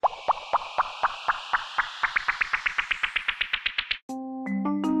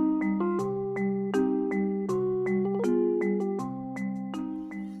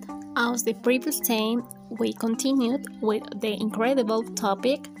As the previous time, we continued with the incredible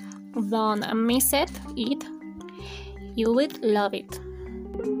topic, Don't Miss It, You Will Love It.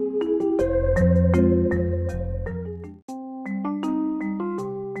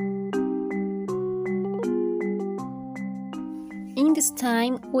 In this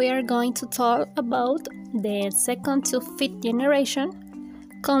time, we are going to talk about the second to fifth generation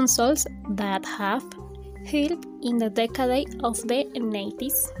consoles that have held in the decade of the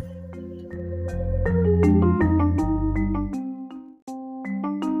 90s.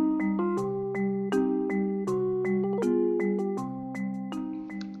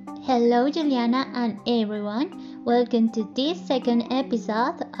 Hello Juliana and everyone, welcome to this second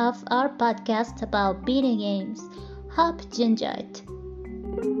episode of our podcast about video games. Hope you enjoy it.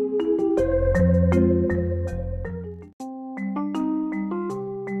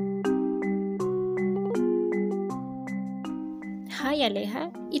 Hi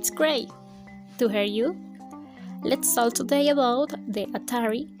Aleja, it's great to hear you. Let's talk today about the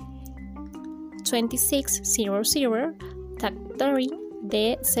Atari 2600. Atari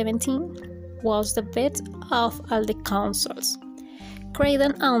the 17 was the best of all the consoles,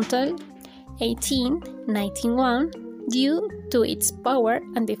 created until 1891 due to its power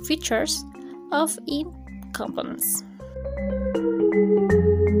and the features of its components.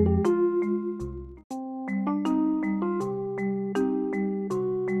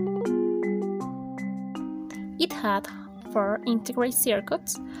 It had 4 integrated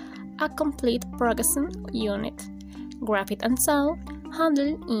circuits, a complete processing unit, graphics and sound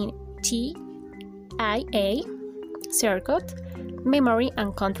handled in TIA circuit, memory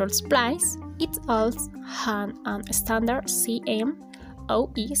and control supplies. It also had a standard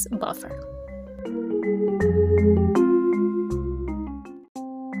CMOS buffer.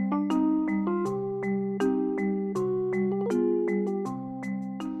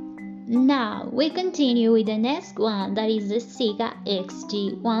 Now we continue with the next one, that is the Sega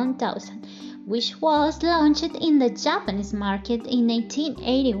XG1000, which was launched in the Japanese market in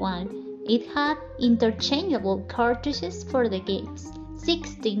 1981. It had interchangeable cartridges for the games,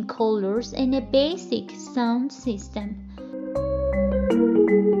 16 colors, and a basic sound system.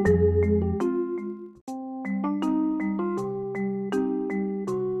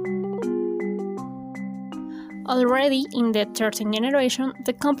 Already in the 13th generation,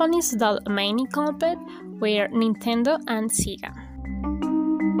 the companies that mainly competed were Nintendo and Sega.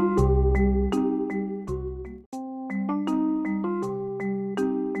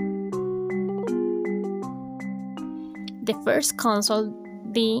 The first console,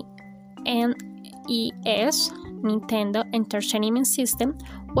 the NES Nintendo Entertainment System,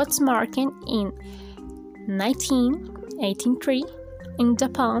 was marketed in 1983 in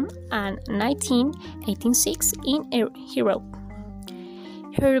Japan and 1986 in Europe.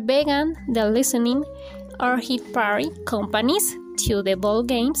 Here began the listening or hit party companies to the ball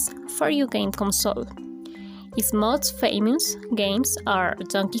games for your game console. Its most famous games are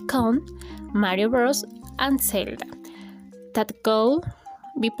Donkey Kong, Mario Bros, and Zelda, that could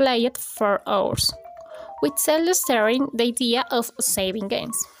be played for hours, with Zelda starring the idea of saving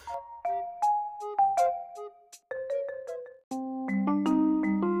games.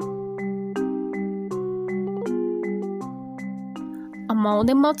 Among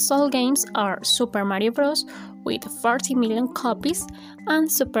the most sold games are Super Mario Bros. With 40 million copies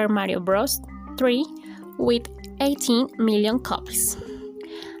and Super Mario Bros. 3 with 18 million copies.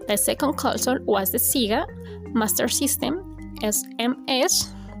 The second console was the Sega Master System SMS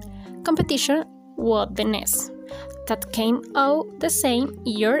competition with the NES, that came out the same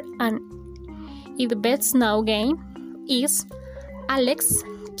year, and its best known game is Alex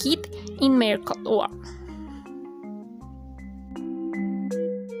Kidd in Miracle World.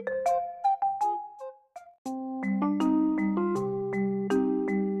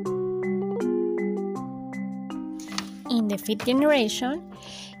 In the fifth generation,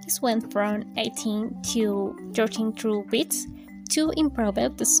 it went from 18 to 32 bits to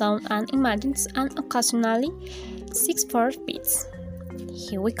improve the sound and images, and occasionally 64 bits.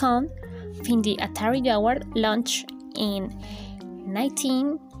 Here we come. The Atari Jaguar launched in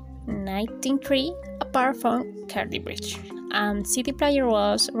 1993, apart from cartridge and CD player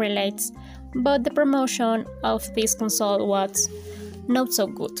was released, but the promotion of this console was not so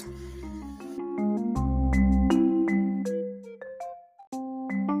good.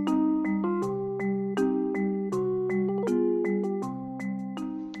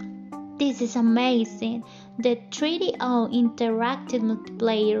 This is amazing. The 3DO interactive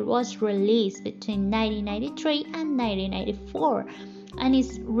multiplayer was released between 1993 and 1994. and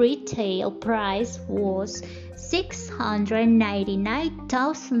its retail price was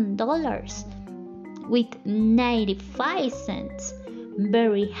 $699,000 with 95 cents,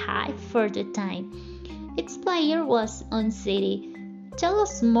 very high for the time. Its player was Uncity. Tell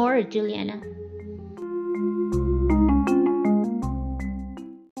us more, Juliana.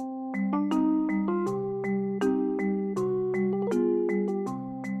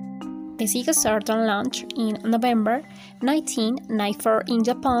 The Sega Saturn launched in November 1994 in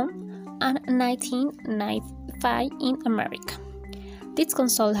Japan and 1995 in America. This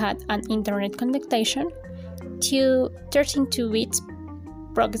console had an internet connection, two 32-bit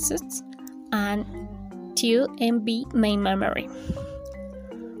processors, and 2 MB main memory,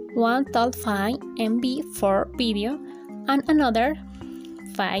 1.5 MB for video, and another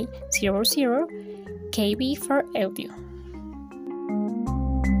 500 KB for audio.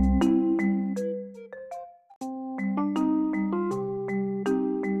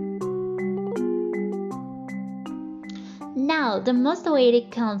 Now, the most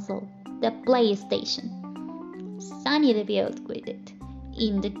awaited console, the PlayStation. Sony debuted with it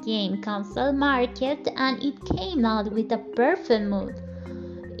in the game console market, and it came out with a perfect mood.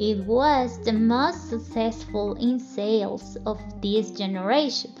 It was the most successful in sales of this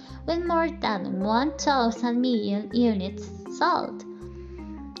generation, with more than 1,000 million units sold,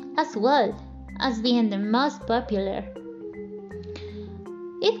 as well as being the most popular.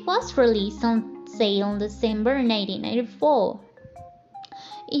 It was released on sale in December 1994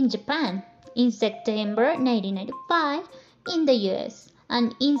 in Japan, in September 1995 in the US,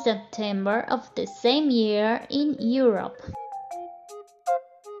 and in September of the same year in Europe.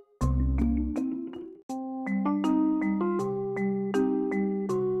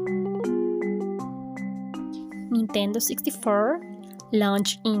 Nintendo 64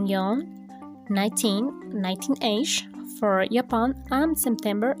 launched in June 1998 for Japan and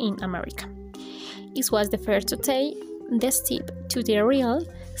September in America. It was the first to take the step to the real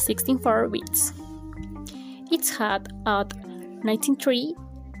 64 bits. It had a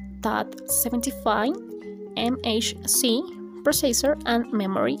 93.75 MHz processor and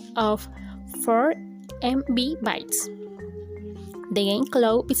memory of 4 MB. The game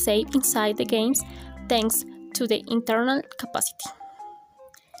could be saved inside the games thanks to the internal capacity.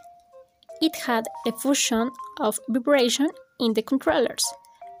 It had the function of vibration in the controllers,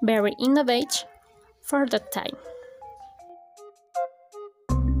 very innovative for that time.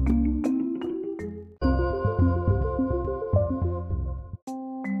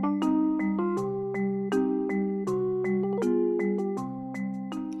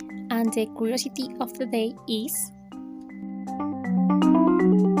 And the curiosity of the day is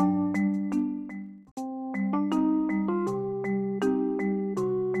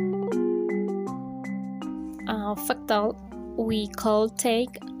a factal we could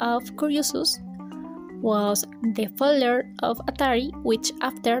take of Curiousus was the folder of Atari, which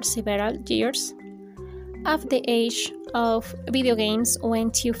after several years of the age of video games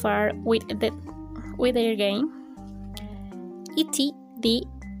went too far with their game. E.T. the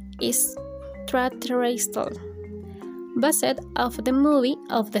Extraterrestrial, based off the movie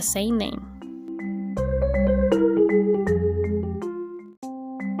of the same name.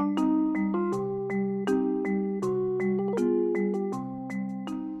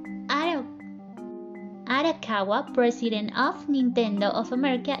 Arakawa, president of Nintendo of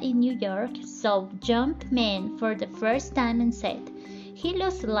America in New York, saw Jumpman for the first time and said, "He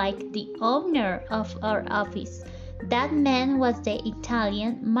looks like the owner of our office." That man was the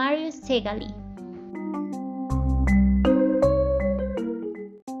Italian Mario Segale.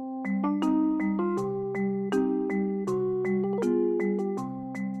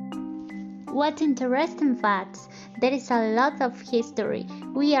 What interesting facts! There is a lot of history.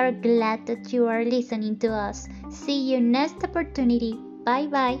 We are glad that you are listening to us. See you next opportunity. Bye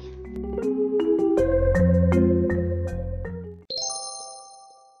bye.